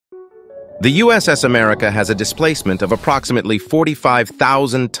The USS America has a displacement of approximately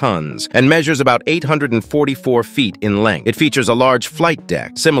 45,000 tons and measures about 844 feet in length. It features a large flight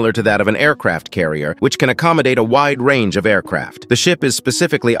deck, similar to that of an aircraft carrier, which can accommodate a wide range of aircraft. The ship is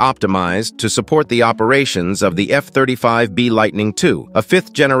specifically optimized to support the operations of the F-35B Lightning II, a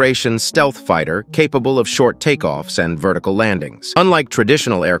fifth-generation stealth fighter capable of short takeoffs and vertical landings. Unlike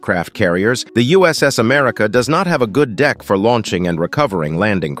traditional aircraft carriers, the USS America does not have a good deck for launching and recovering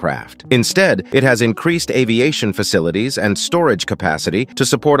landing craft. Instead, it has increased aviation facilities and storage capacity to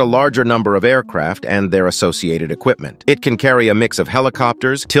support a larger number of aircraft and their associated equipment. It can carry a mix of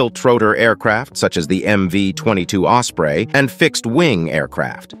helicopters, tilt-rotor aircraft such as the MV-22 Osprey, and fixed-wing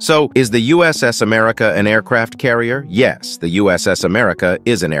aircraft. So, is the USS America an aircraft carrier? Yes, the USS America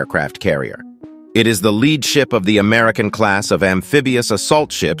is an aircraft carrier. It is the lead ship of the American class of amphibious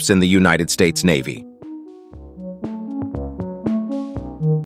assault ships in the United States Navy.